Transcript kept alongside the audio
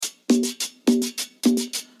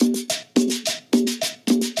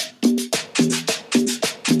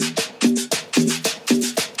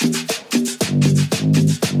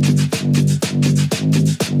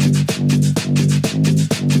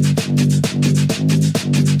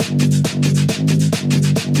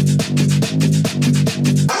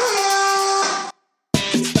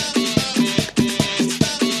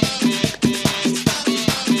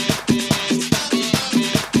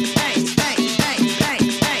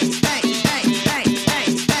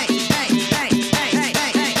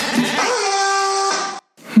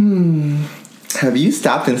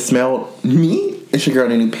stopped and smelled me? It's your girl,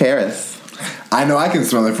 Nunu Paris. I know I can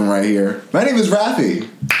smell it from right here. My name is Rafi.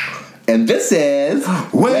 And this is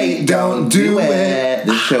Wait, Don't Do It.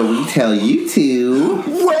 The show we tell you to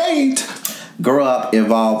Wait! grow up,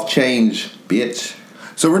 evolve, change, bitch.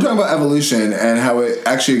 So we're talking about evolution and how it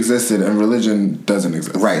actually existed and religion doesn't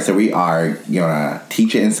exist. Right, so we are gonna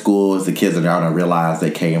teach it in schools. The kids are gonna realize they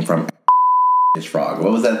came from frog.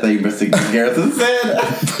 What was that thing Mr. Garrison said?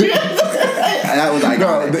 That was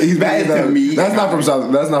iconic. No, he's that that, to me. That's not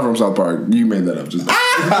from South Park. You made that up just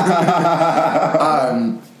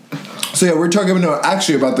So yeah, we're talking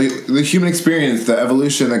about the human experience, the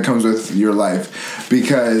evolution that comes with your life,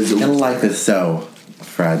 because and life is so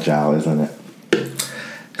fragile, isn't it?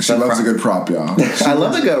 She loves a good prop, y'all. I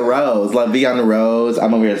love a good rose. Love be on the rose.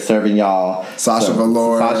 I'm over here serving y'all Sasha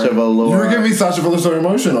Velour. You were giving me Sasha Velour so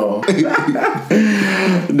emotional.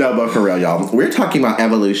 No, but for real, y'all, we're talking about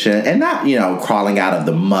evolution and not, crawling out of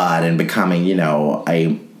the mud and becoming,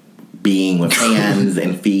 a being with hands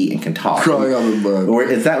and feet and can talk. Crawling out of the mud. Or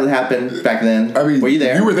is that what happened back then? I mean, were you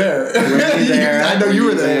there? You were there. Were you there? I know you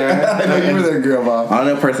were there. I know you were there, Grandma. The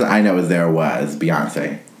only person I know was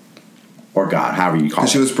Beyonce. Or God, however you call it.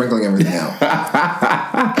 She was sprinkling everything out.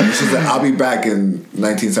 She said, I'll be back in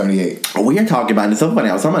 1978. We are talking about, and it's so funny,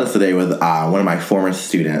 I was talking about this today with one of my former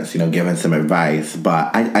students, giving some advice.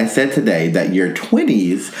 But I said today that your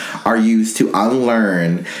 20s are used to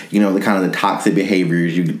unlearn, the kind of the toxic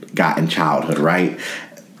behaviors you got in childhood, right?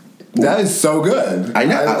 That is so good. I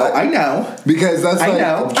know. I know. Because that's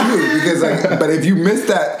true. Because but if you miss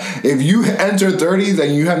that, if you enter 30s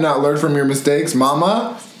and you have not learned from your mistakes,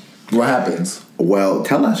 mama, what happens? Well,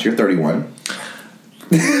 tell us. You're 31.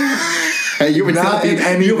 And you were telling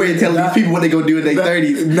these people what they gonna do in their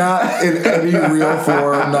 30s. Not in any real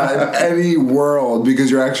form, not in any world, because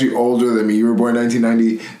you're actually older than me. You were born in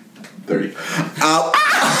 1990. 30.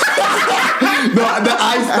 No,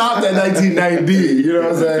 I stopped at 1990. You know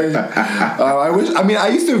what I'm saying? I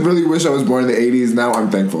used to really wish I was born in the 80s. Now I'm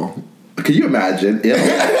thankful. Can you imagine?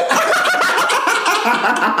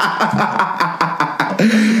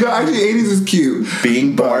 No, actually, 80s is cute.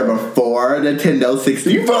 Being born before Nintendo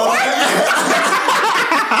 64.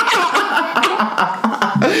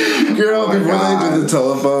 Girl, before they did the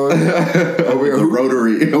telephone. The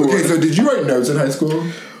rotary. Okay, so did you write notes in high school?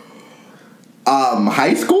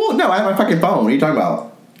 High school? No, I have my fucking phone. What are you talking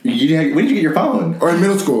about? When did you get your phone? Or in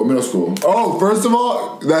middle school. Oh, first of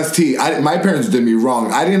all, that's T. My parents did me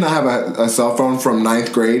wrong. I did not have a cell phone from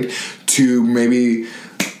 9th grade to maybe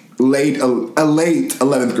late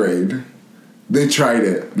 11th grade. They tried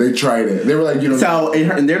it. They were like, So,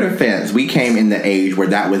 in their defense, we came in the age where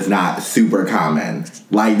that was not super common.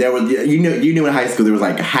 Like, there was, you knew in high school there was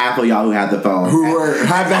like half of y'all who had the phone. Who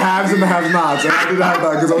had the haves and the have-nots. And I didn't have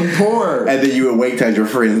that because I was poor. And then you would wait till your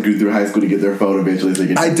friends grew through high school to get their phone eventually. So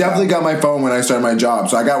I definitely got my phone when I started my job.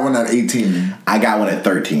 So I got one at 18. I got one at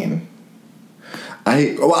 13.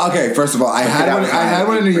 First of all, I had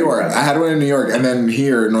one in New York. I had one in New York, and then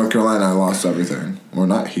here in North Carolina, I lost everything. Well,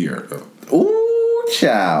 not here, though. Ooh,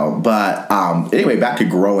 child. But anyway, back to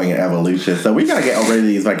growing and evolution. So we gotta get over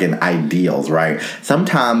these fucking ideals, right?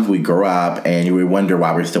 Sometimes we grow up and we wonder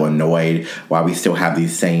why we're still annoyed, why we still have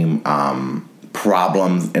these same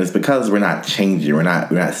problems, and it's because we're not changing. We're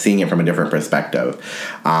not seeing it from a different perspective.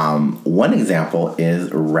 One example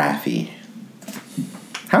is Rafi.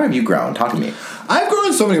 How have you grown? Talk to me. I've grown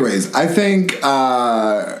in so many ways. I think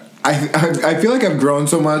I feel like I've grown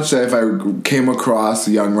so much that if I came across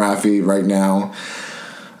young Rafi right now,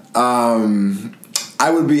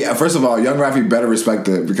 I would be, first of all, young Rafi better respect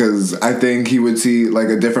it, because I think he would see like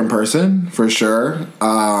a different person for sure.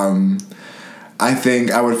 I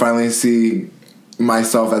think I would finally see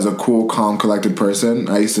myself as a cool, calm, collected person.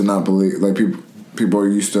 I used to not believe, like, people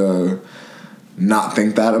used to not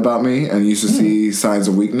think that about me and used to see signs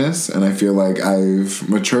of weakness, and I feel like I've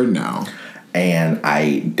matured now. And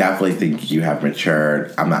I definitely think you have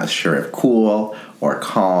matured. I'm not sure if cool or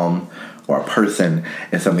calm or a person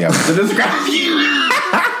is something I was to describe you.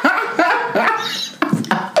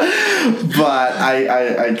 But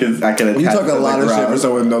I can attest. You talk a lot of shit for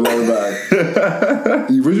someone no lower back.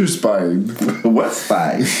 Where's your spine? What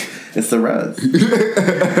spine? It's the rose.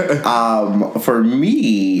 For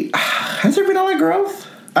me, has there been a lot of growth?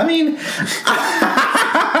 I mean,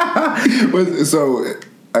 so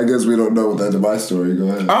I guess we don't know that my story. Go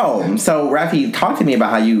ahead. Oh, so Rafi, talk to me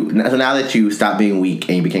about how you. So now that you stopped being weak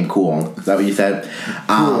and you became cool, is that what you said?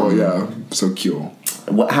 Cool, yeah, so cool.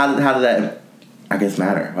 How did that? I guess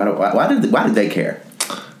matter. Why did they care?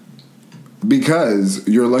 Because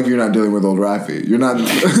you're lucky you're not dealing with old Raffi. You're not.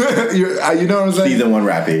 You know what I'm saying? Season 1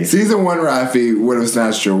 Raffi. Season 1 Raffi would have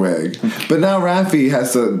snatched your wig, but now Raffi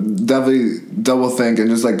has to definitely double think and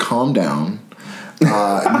just like calm down,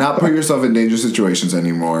 not put yourself in dangerous situations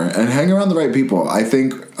anymore, and hang around the right people. I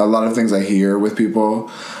think a lot of things I hear with people,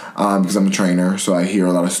 because I'm a trainer, so I hear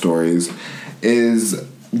a lot of stories, is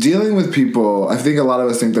dealing with people. I think a lot of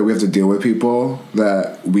us think that we have to deal with people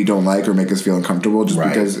that we don't like or make us feel uncomfortable just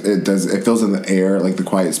because it fills in the air, like the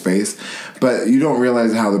quiet space. But you don't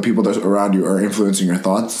realize how the people that are around you are influencing your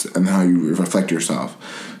thoughts and how you reflect yourself.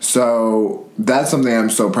 So that's something I'm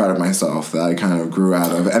so proud of myself that I kind of grew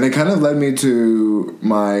out of. And it kind of led me to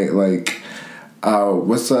my, like,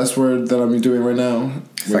 what's the S word that I'm doing right now?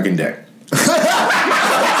 Sucking dick.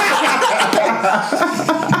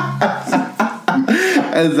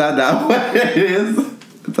 Is that not what it is?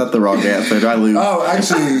 Is that the wrong answer? Do I lose? Oh,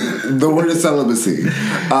 actually, the word is celibacy.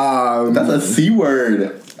 That's a C word.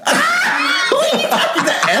 The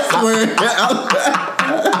S word.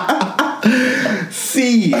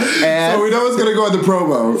 C. So we know it's gonna go in the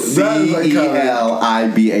promo. CELIBACY.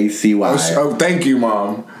 Oh, thank you,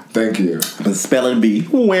 Mom. Thank you. The spelling bee.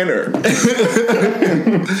 Winner.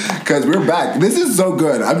 Because we're back. This is so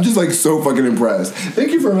good. I'm just like so fucking impressed.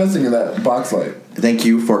 Thank you for investing in that box light. Thank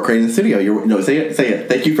you for creating the studio. Say it.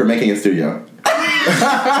 Thank you for making a studio.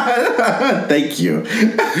 Thank you.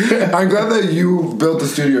 I'm glad that you built the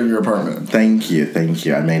studio in your apartment. Thank you.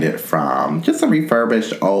 I made it from just some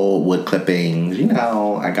refurbished old wood clippings. You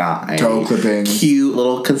know, I got a toe clippings. Cute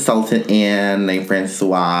little consultant in named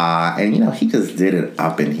Francois, and he just did it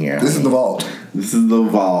up in here. This is the vault. This is the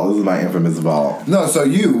vault. This is my infamous vault. No, so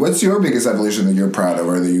what's your biggest evolution that you're proud of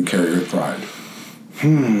or that you carry with pride?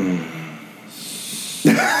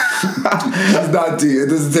 It's not deep. It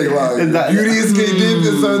doesn't take long. Beauty is getting deep,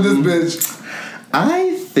 and so this bitch.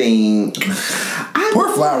 I think. Poor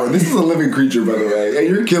Flower. This is a living creature, by the way, and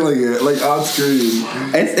you're killing it, like on screen.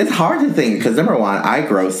 It's hard to think because number one, I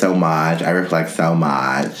grow so much, I reflect so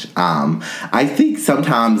much. I think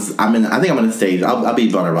sometimes I think I'm on a stage. I'll be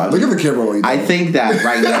vulnerable. Look at the camera. I think that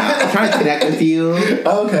right now I'm trying to connect with you.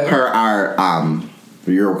 Okay. Per our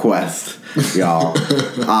your request, y'all.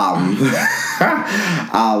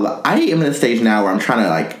 I am in a stage now where I'm trying to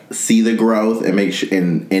like see the growth and make sure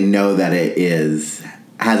and know that it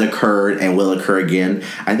has occurred and will occur again.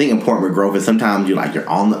 I think important with growth is sometimes you're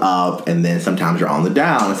on the up and then sometimes you're on the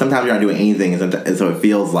down and sometimes you're not doing anything and so it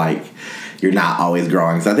feels like you're not always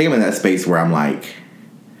growing. So I think I'm in that space where I'm like,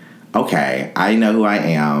 okay, I know who I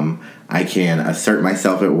am. I can assert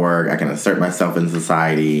myself at work. I can assert myself in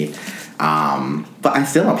society. But I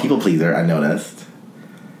still am a people pleaser, I noticed.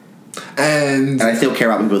 And I still care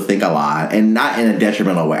about what people think a lot, and not in a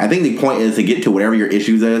detrimental way. I think the point is to get to whatever your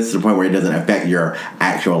issues is, to the point where it doesn't affect your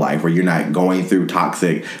actual life, where you're not going through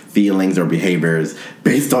toxic feelings or behaviors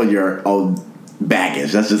based on your own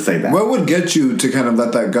baggage. Let's just say that. What would get you to kind of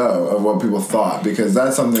let that go of what people thought? Because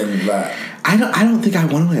that's something that I don't think I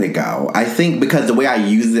want to let it go. I think because the way I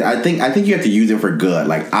use it, I think you have to use it for good.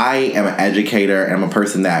 Like I am an educator and I'm a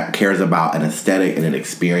person that cares about an aesthetic and an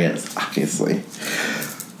experience, obviously.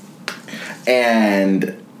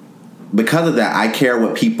 And because of that, I care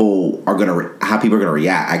what people are how people are gonna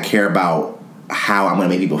react. I care about how I'm gonna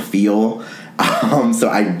make people feel. So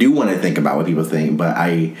I do want to think about what people think, but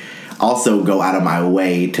I also go out of my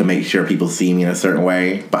way to make sure people see me in a certain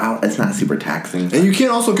way, but it's not super taxing. And you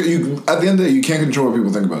can't also, at the end of the day, you can't control what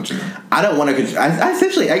people think about you. I don't want to control. I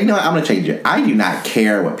essentially, I'm going to change it. I do not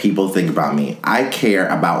care what people think about me. I care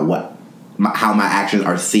about how my actions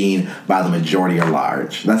are seen by the majority or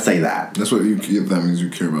large. Let's say that. That's what that means you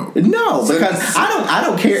care about. No, because I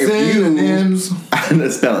don't care if you.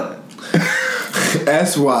 Synonyms. Spell it.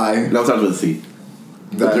 S-Y. No, it starts with a C.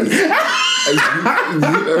 That is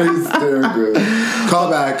hysterical. Call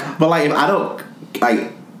back. But like,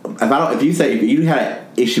 if you had an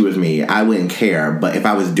issue with me, I wouldn't care. But if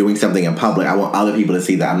I was doing something in public, I want other people to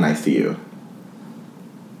see that I'm nice to you.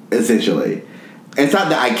 Essentially. It's not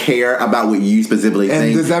that I care about what you specifically think.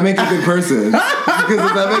 And does that make a good person? Because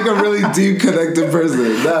does that make a really deep, connected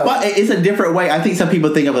person? No. But it's a different way. I think some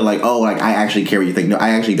people think of it like, oh, like I actually care what you think. No, I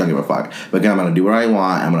actually don't give a fuck. Because I'm going to do what I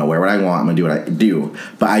want. I'm going to wear what I want. I'm going to do what I do.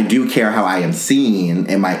 But I do care how I am seen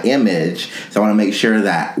in my image. So I want to make sure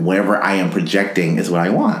that whatever I am projecting is what I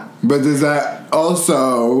want. But does that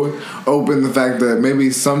also open the fact that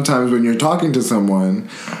maybe sometimes when you're talking to someone,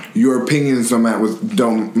 your opinions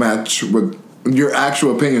don't match with your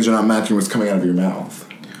actual opinions are not matching what's coming out of your mouth?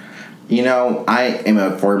 You know, I am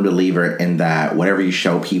a firm believer in that whatever you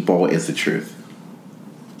show people is the truth.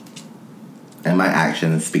 And my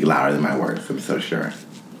actions speak louder than my words, I'm so sure.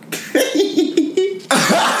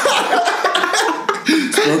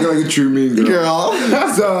 Spoken like a true mean girl.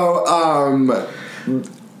 So,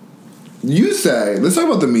 you say, let's talk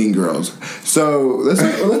about the Mean Girls. So let's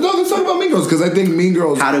talk about Mean Girls, because I think Mean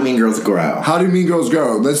Girls. How do Mean Girls grow? How do Mean Girls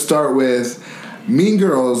grow? Let's start with Mean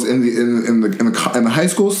Girls in the high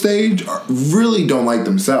school stage really don't like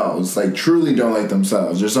themselves. Like truly don't like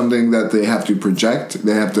themselves. There's something that they have to project.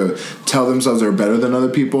 They have to tell themselves they're better than other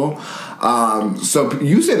people. So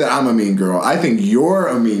you say that I'm a mean girl. I think you're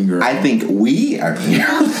a mean girl. I think we are mean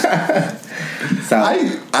girls. So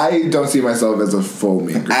I don't see myself as a full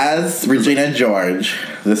mean girl. As Regina George,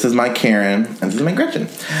 this is my Karen, and this is my Gretchen.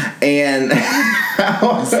 And ooh,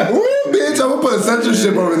 bitch, I'm gonna put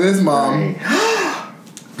censorship over this, mom.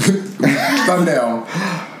 Thumbnail.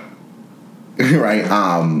 Right.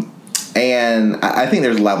 And I think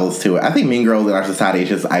there's levels to it. I think Mean Girls in our society is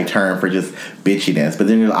just a term for just bitchiness. But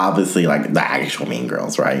then there's obviously like the actual Mean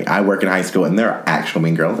Girls, right? I work in high school and there are actual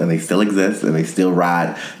Mean Girls and they still exist and they still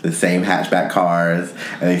ride the same hatchback cars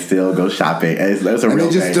and they still go shopping. And it's a and real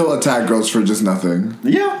they just thing. still attack girls for just nothing.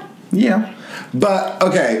 Yeah. But,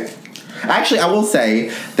 okay. Actually, I will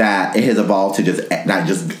say that it has evolved to just not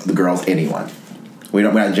just the girls, anyone.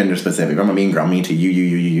 We're not gender specific. I'm a mean girl. I'm mean to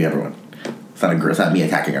you, everyone. It's not a girl. It's not me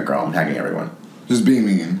attacking a girl. I'm attacking everyone. Just being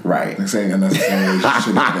mean. Right. Like saying unnecessary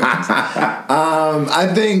shit.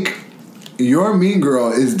 I think your mean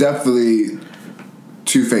girl is definitely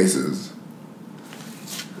two faces.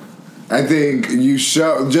 I think you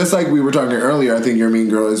show, just like we were talking earlier, I think your mean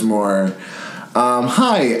girl is more,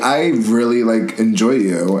 hi, I really like enjoy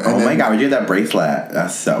you. And my god, we did that bracelet.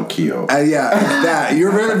 That's so cute. Yeah, that.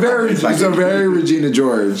 You're very very Regina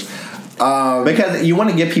George. Because you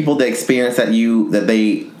want to give people the experience that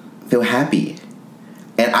they feel happy.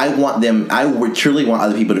 And I would truly want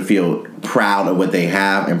other people to feel proud of what they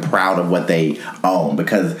have and proud of what they own,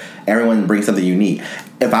 because everyone brings something unique.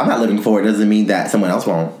 If I'm not looking for it, doesn't mean that someone else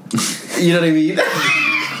won't. You know what I mean?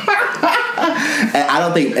 And I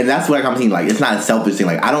don't think, and that's what I'm saying, like, it's not a selfish thing.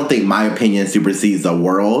 Like, I don't think my opinion supersedes the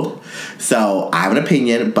world. So I have an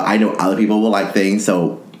opinion, but I know other people will like things,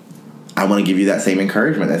 so I want to give you that same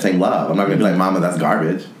encouragement, that same love. I'm not going to be like, Mama, that's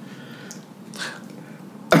garbage.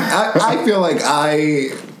 I feel like I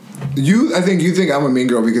think you think I'm a mean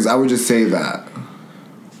girl because I would just say that.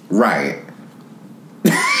 Right.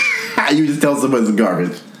 You just tell someone it's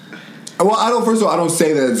garbage. Well, first of all, I don't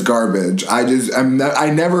say that it's garbage.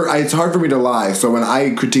 It's hard for me to lie. So when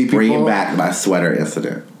I critique people, Bringing back my sweater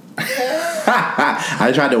incident.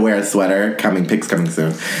 I tried to wear a sweater, pics coming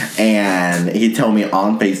soon, and he told me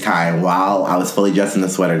on FaceTime while I was fully dressed in the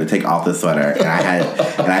sweater to take off the sweater, and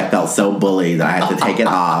I felt so bullied that I had to take it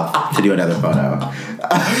off to do another photo.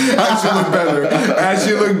 I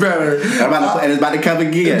should look better. And it's about to come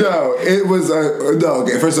again. No, it was no.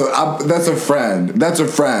 Okay, first of all, that's a friend. I'm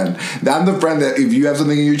the friend that if you have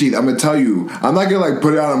something in your teeth, I'm gonna tell you. I'm not gonna like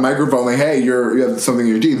put it on a microphone like, hey, you have something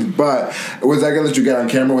in your teeth. But was I gonna let you get on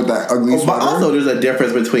camera with that ugly sweater? But also, there's a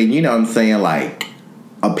difference between, you know what I'm saying, like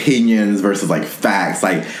opinions versus like facts.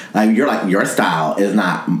 Like your style is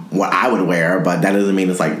not what I would wear, but that doesn't mean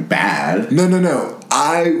it's like bad. No.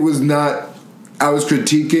 I was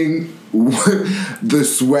critiquing the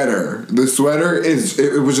sweater. The sweater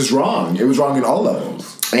it was just wrong. It was wrong in all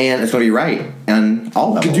levels. And it's gonna be right in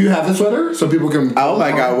all levels. Could you have the sweater so people can? Oh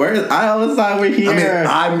my god, I was over here.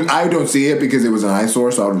 I mean, I don't see it because it was an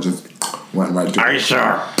eyesore, so I would just went right to it. Are you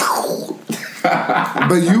sure?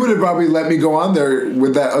 But you would have probably let me go on there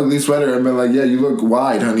with that ugly sweater and been like, yeah, you look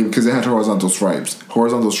wide, honey, because it had horizontal stripes.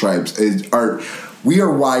 Horizontal stripes we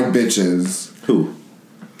are wide bitches. Who?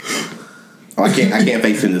 Oh, I can't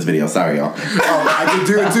face in this video. Sorry, y'all. Oh, I can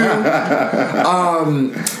do it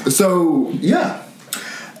too. So yeah.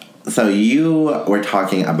 So you were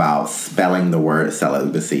talking about spelling the word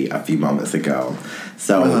celibacy a few moments ago.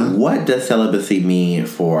 So what does celibacy mean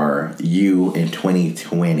for you in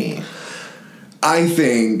 2020? I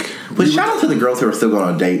think. But shout out to the girls who are still going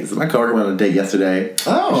on dates. My coworker went on a date yesterday.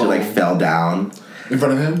 Oh. She like fell down. In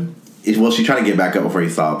front of him? Well, she tried to get back up before he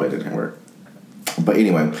saw it, but it didn't work. But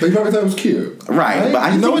anyway. But you probably thought it was cute. Right.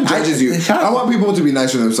 But no one judges you. I want people to be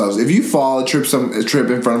nice to themselves. If you fall, trip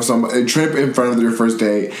in front of your first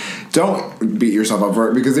date, don't beat yourself up for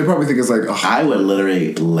it because they probably think it's like, ugh. I would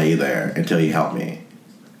literally lay there until he helped me.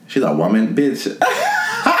 She's a woman, bitch.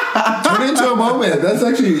 Turn into a moment. That's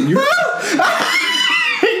actually you.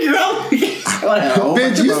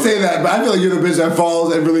 Bitch, you say that, but I feel like you're the bitch that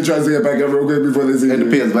falls and really tries to get back up real quick before they see you. It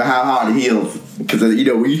depends, but how hard it heals. Because, when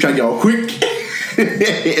you try to get all quick,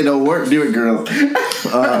 it don't work. Do it, girls.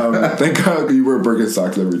 Thank God you wear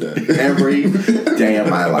Birkenstocks every day. Every day of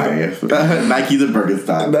my life. Nike's and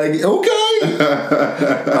Birkenstocks. Nike, okay.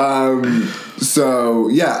 So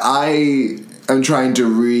yeah, I am trying to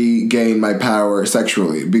regain my power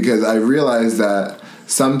sexually because I realized that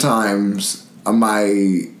sometimes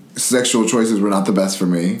my sexual choices were not the best for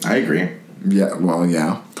me. I agree. Yeah, well,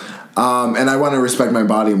 yeah. And I want to respect my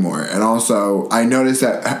body more. And also, I noticed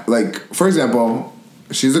that, like, for example,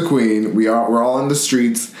 she's a queen. We're all in the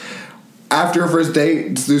streets. After a first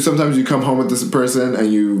date, do sometimes you come home with this person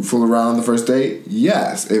and you fool around on the first date?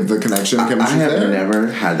 Yes, if the connection chemistry there. I have never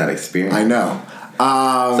had that experience. I know.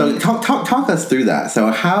 So talk us through that.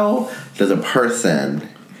 So how does a person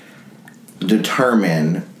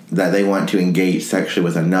determine that they want to engage sexually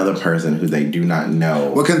with another person who they do not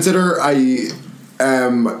know? Well, consider I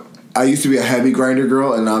used to be a heavy grinder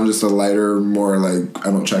girl, and now I'm just a lighter, more like I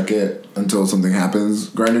don't check it until something happens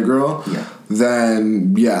grinder girl. Yeah.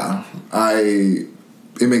 Then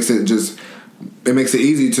it makes it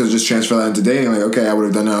easy to just transfer that into dating. Like, okay, I would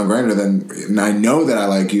have done that on Grindr. Then I know that I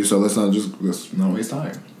like you, so let's not waste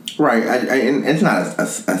time. Right, and it's not a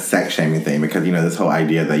sex shaming thing because this whole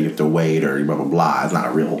idea that you have to wait or blah blah blah is not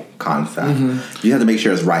a real concept. Mm-hmm. You have to make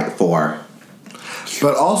sure it's right for.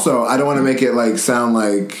 But also, I don't want to make it like sound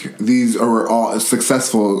like these are all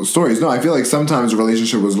successful stories. No, I feel like sometimes a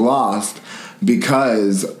relationship was lost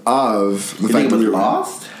because of the fact that it was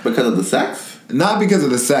lost because of the sex. Not because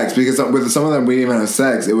of the sex, because with some of them we didn't even have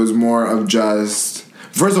sex. It was more of just.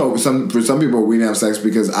 First of all, for some people we didn't have sex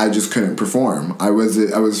because I just couldn't perform. I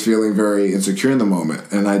was feeling very insecure in the moment,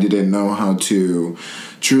 and I didn't know how to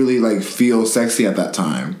truly like feel sexy at that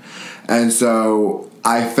time, and so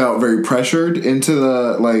I felt very pressured into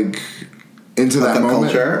the that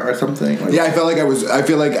moment. Culture or something. Yeah, I feel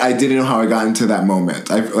like I didn't know how I got into that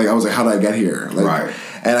moment. I was like, how did I get here? Like, right.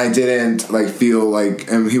 And I didn't like feel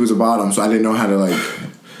like, and he was a bottom, so I didn't know how to like.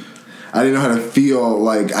 I didn't know how to feel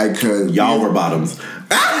like I could. Y'all were bottoms.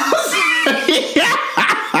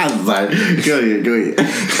 I'm sorry. Go ahead.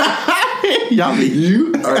 Y'all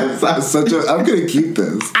you are such a. I'm gonna keep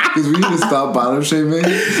this because we need to stop bottom shaming.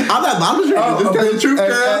 I'm not bottom shaming. This is the truth,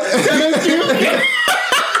 girl. That's true.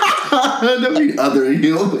 Don't be other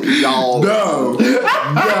y'all.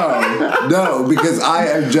 No, because I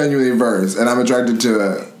am genuinely verse and I'm attracted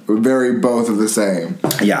to both of the same.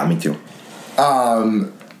 Yeah, me too.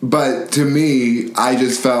 But to me, I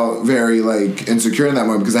just felt very like insecure in that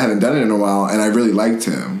moment because I hadn't done it in a while, and I really liked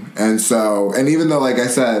him. And so, and even though, like I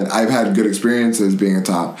said, I've had good experiences being a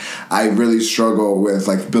top, I really struggle with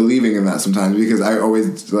like believing in that sometimes because I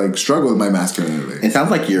always like struggle with my masculinity. It sounds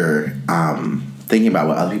like you're thinking about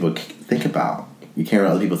what other people think about. You care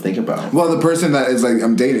what other people think about. Well, the person that is like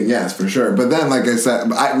I'm dating, yes, for sure. But then, like I said,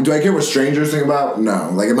 do I care what strangers think about? No.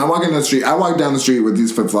 Like if I'm walking down the street, I walk down the street with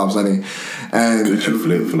these flip flops, honey, and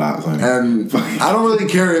flip flops, honey. And I don't really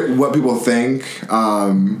care what people think.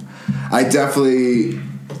 I definitely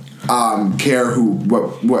care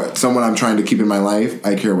what someone I'm trying to keep in my life.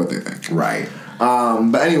 I care what they think. Right.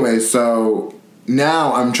 But anyway, so.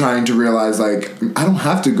 Now I'm trying to realize, like, I don't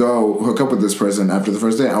have to go hook up with this person after the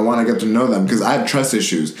first date. I want to get to know them because I have trust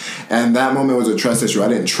issues. And that moment was a trust issue. I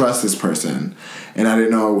didn't trust this person. And I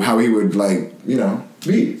didn't know how he would, like,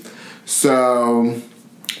 be. So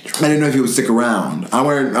I didn't know if he would stick around. I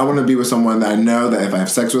want to be with someone that I know that if I have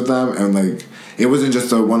sex with them and, like, it wasn't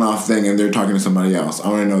just a one-off thing and they're talking to somebody else. I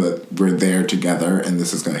want to know that we're there together and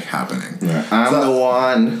this is going to be happening. Yeah. I'm the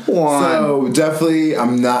one. So definitely,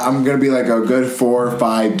 I'm going to be like a good 4 or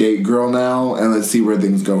 5 date girl now, and let's see where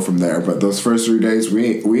things go from there. But those first 3 days,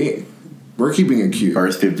 we're keeping it cute.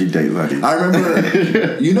 First 50 days, honey. I remember,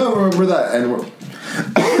 remember that, and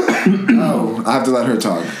oh, I have to let her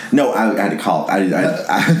talk. No, I had to call. I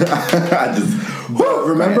just.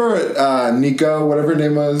 Remember Nico, whatever her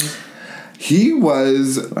name was. He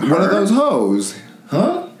was one of those hoes.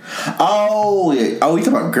 Huh? Oh, yeah. Oh, you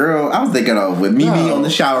talking about girl? I was thinking of with Mimi on the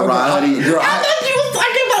shower rod, honey. Girl, I thought you was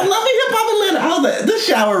talking about Love Me Hip Hop Atlanta. I was like, the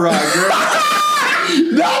shower rod, girl.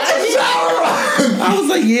 Not the shower rod. I was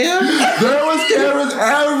like, yeah. There was cameras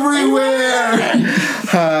everywhere.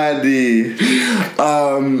 Honey.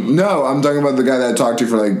 No, I'm talking about the guy that I talked to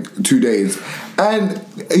for like 2 days. And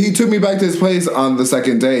he took me back to his place on the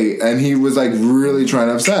second date, and he was like really trying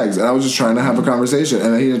to have sex, and I was just trying to have a conversation,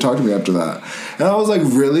 and then he didn't talk to me after that. And I was like,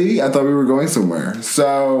 really? I thought we were going somewhere.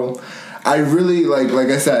 So I really like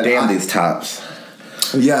I said, damn these tops.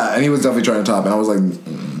 Yeah, and he was definitely trying to top, and I was like,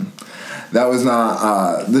 that was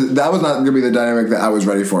not gonna be the dynamic that I was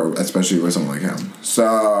ready for, especially with someone like him.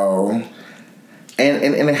 So. And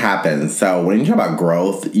it happens. So when you talk about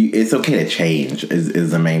growth, it's okay to change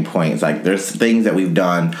is the main point. It's like there's things that we've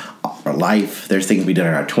done in our life. There's things we've done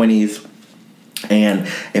in our 20s And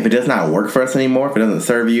if it does not work for us anymore, if it doesn't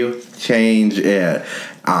serve you, change it.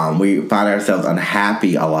 We find ourselves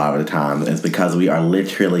unhappy a lot of the time. It's because we are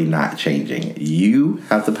literally not changing. You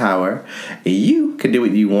have the power. You can do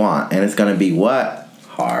what you want. And it's going to be what?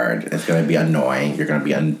 Hard. It's going to be annoying. You're going to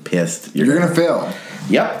be pissed. You're going to fail.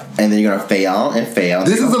 Yep. And then you're going to fail and fail.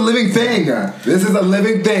 This is a living thing. This is a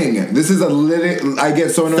living thing. This is a living... I get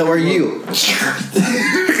so annoyed. So are you.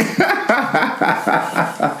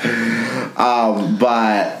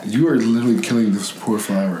 But... You are literally killing this poor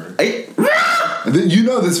flower. You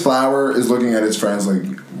know this flower is looking at his friends like,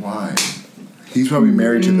 why? He's probably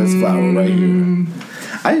married to this flower right here.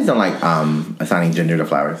 I just don't like assigning gender to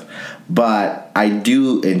flowers. But I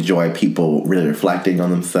do enjoy people really reflecting on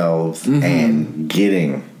themselves and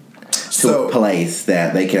getting to a place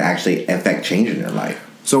that they can actually affect change in their life.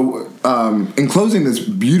 So, in closing this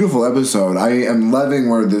beautiful episode, I am loving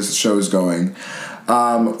where this show is going.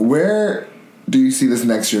 Where do you see this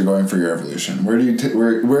next year going for your evolution? Where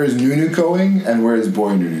is Nunu going, and where is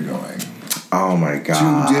Boy Nunu going? Oh my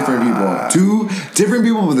God. Two different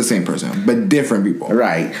people with the same person, but different people.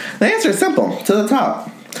 Right. The answer is simple. To the top.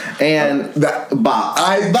 And Bob.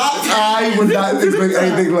 I would not expect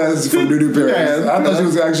anything less from Nunu Paris. Yes. I thought she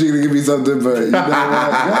was actually going to give me something, but you know what?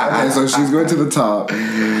 Yeah, okay, so she's going to the top.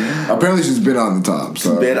 Apparently she's been on the top.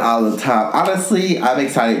 So. Been on the top. Honestly, I'm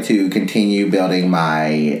excited to continue building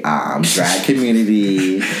my drag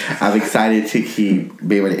community. I'm excited to keep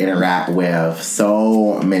being able to interact with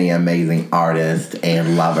so many amazing artists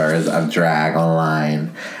and lovers of drag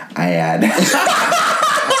online. And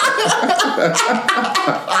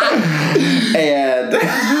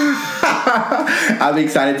I'm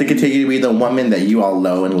excited to continue to be the woman that you all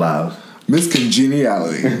know and love. Miss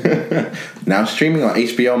Congeniality. Now streaming on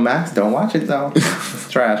HBO Max. Don't watch it though. It's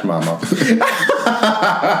trash, mama.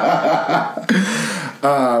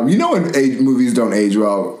 You know when movies don't age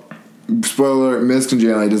well? Spoiler, Miss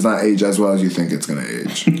Congeniality does not age as well as you think it's going to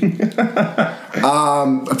age.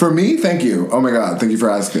 For me, thank you. Oh my God, thank you for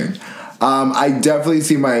asking. I definitely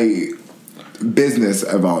see my business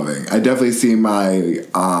evolving. I definitely see my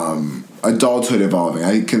adulthood evolving.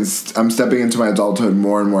 I'm stepping into my adulthood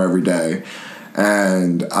more and more every day,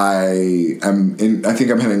 and I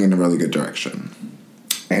think I'm heading in a really good direction.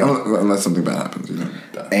 And, unless something bad happens, you know.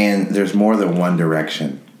 And there's more than one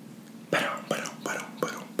direction.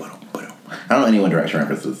 I don't know any One Direction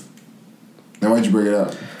references. Then why'd you bring it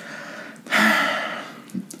up?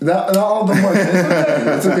 Not all of them work.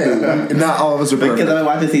 It's okay. Not all of us are perfect. Because I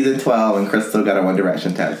watched season 12 and Crystal got a One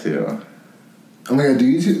Direction tattoo. Oh my God, do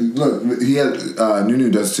you too? Look, he has, Nunu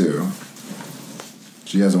does too.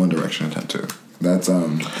 She has a One Direction tattoo. That's,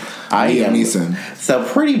 Liam Neeson. So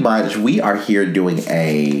pretty much we are here doing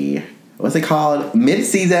a... What's it called?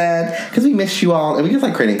 Mid-season. Because we miss you all. And we just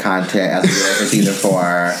like creating content as we go for season 4.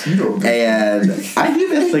 And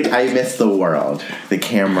I miss the world. The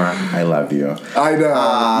camera. I love you. I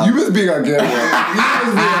know. You miss being on camera.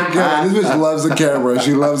 This bitch loves the camera.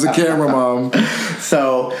 She loves the camera, Mom.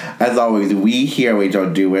 So, as always, we here, We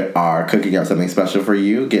Don't Do It, are cooking up something special for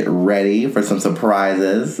you. Get ready for some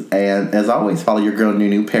surprises. And as always, follow your girl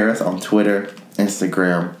Nunu Paris on Twitter,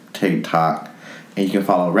 Instagram, TikTok. And you can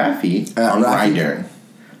follow Rafi on Grindr.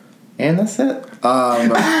 And that's it.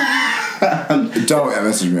 Don't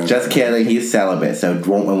message me. Just kidding. He's celibate, so it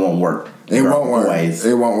won't work. It won't work.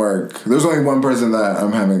 It won't work. There's only one person that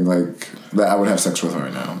I'm having, that I would have sex with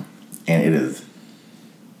right now. And it is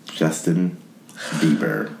Justin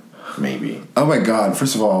Bieber, maybe. Oh my God.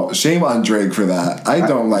 First of all, shame on Drake for that. I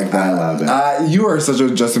don't like that. I love it. You are such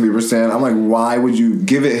a Justin Bieber stan. I'm like, why would you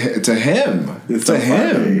give it to him? It's to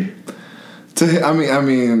him. Funny. I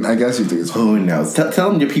mean, I guess you think it's funny. Who knows?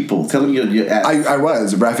 Tell them your people. Tell them your I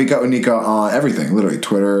was Rafika Unika on everything, literally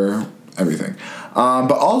Twitter, everything.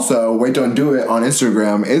 But also, Wait Don't Do It on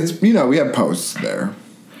Instagram. It's we have posts there.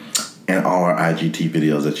 And all our IGT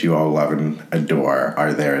videos that you all love and adore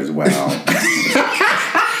are there as well.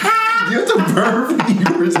 You have to burp.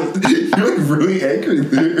 You're really angry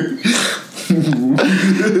there.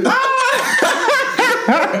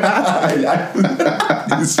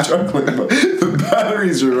 I'm struggling, but the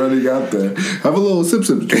batteries are running out there. Have a little sip.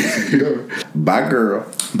 Bye, girl.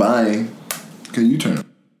 Bye. Okay, you turn.